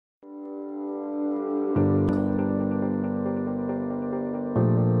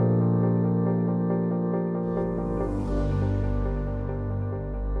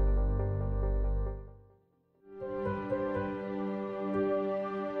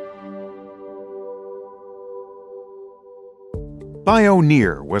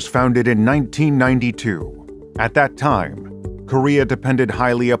Bioneer was founded in 1992. At that time, Korea depended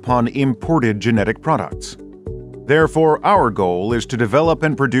highly upon imported genetic products. Therefore, our goal is to develop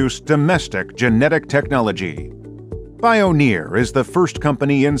and produce domestic genetic technology. Bioneer is the first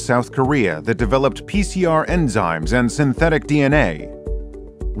company in South Korea that developed PCR enzymes and synthetic DNA.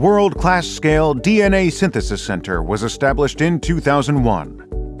 World-class scale DNA Synthesis Center was established in 2001.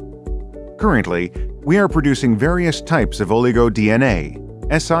 Currently, we are producing various types of oligo-DNA,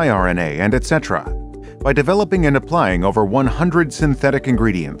 siRNA, and etc. by developing and applying over 100 synthetic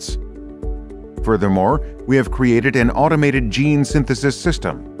ingredients. Furthermore, we have created an automated gene synthesis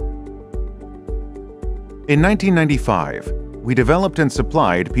system. In 1995, we developed and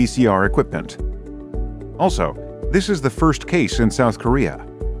supplied PCR equipment. Also, this is the first case in South Korea.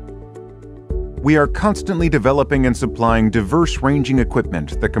 We are constantly developing and supplying diverse-ranging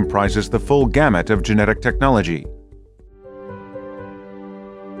equipment that comprises the full gamut of genetic technology.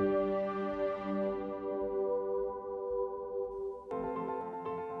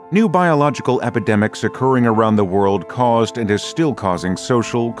 New biological epidemics occurring around the world caused and is still causing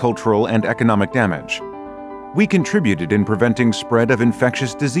social, cultural, and economic damage. We contributed in preventing spread of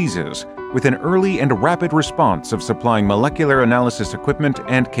infectious diseases with an early and rapid response of supplying molecular analysis equipment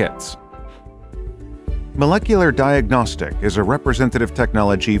and kits. Molecular diagnostic is a representative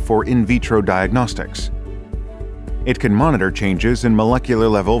technology for in vitro diagnostics. It can monitor changes in molecular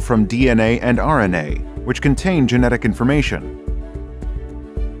level from DNA and RNA, which contain genetic information.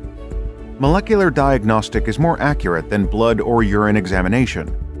 Molecular diagnostic is more accurate than blood or urine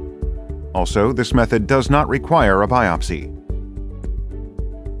examination. Also, this method does not require a biopsy.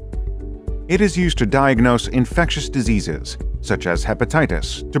 It is used to diagnose infectious diseases, such as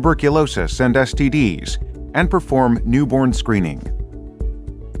hepatitis, tuberculosis, and STDs, and perform newborn screening.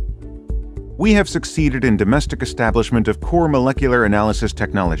 We have succeeded in domestic establishment of core molecular analysis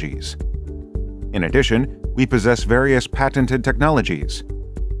technologies. In addition, we possess various patented technologies.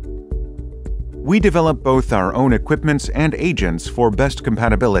 We develop both our own equipments and agents for best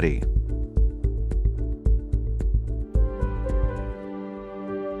compatibility.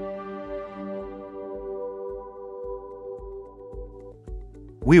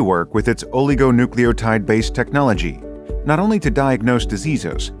 We work with its oligonucleotide-based technology, not only to diagnose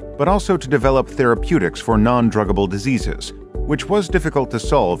diseases, but also to develop therapeutics for non-druggable diseases, which was difficult to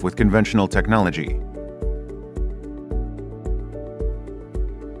solve with conventional technology.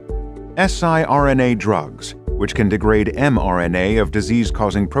 siRNA drugs, which can degrade mRNA of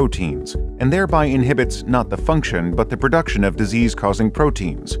disease-causing proteins, and thereby inhibits not the function but the production of disease-causing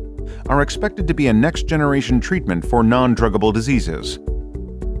proteins, are expected to be a next-generation treatment for non-druggable diseases.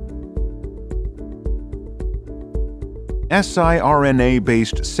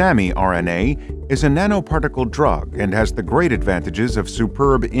 siRNA-based samRNA is a nanoparticle drug and has the great advantages of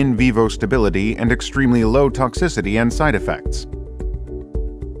superb in vivo stability and extremely low toxicity and side effects.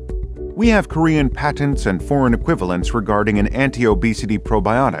 We have Korean patents and foreign equivalents regarding an anti-obesity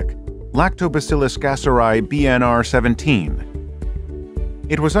probiotic, Lactobacillus gasseri BNR17.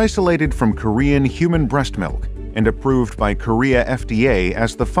 It was isolated from Korean human breast milk and approved by Korea FDA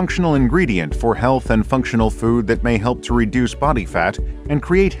as the functional ingredient for health and functional food that may help to reduce body fat and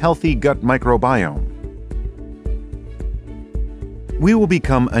create healthy gut microbiome. We will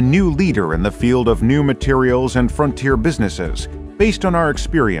become a new leader in the field of new materials and frontier businesses based on our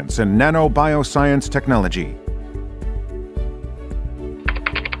experience in nanobioscience technology.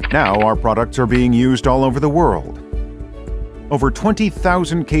 Now our products are being used all over the world. Over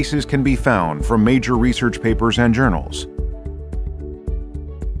 20,000 cases can be found from major research papers and journals.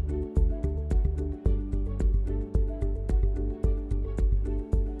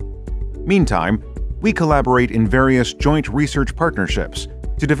 Meantime, we collaborate in various joint research partnerships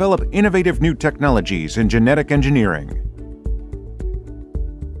to develop innovative new technologies in genetic engineering.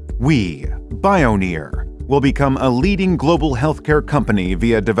 We, Bioneer, will become a leading global healthcare company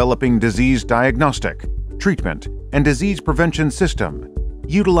via developing disease diagnostic, treatment, and disease prevention system,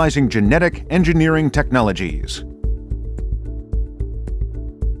 utilizing genetic engineering technologies.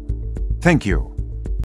 Thank you.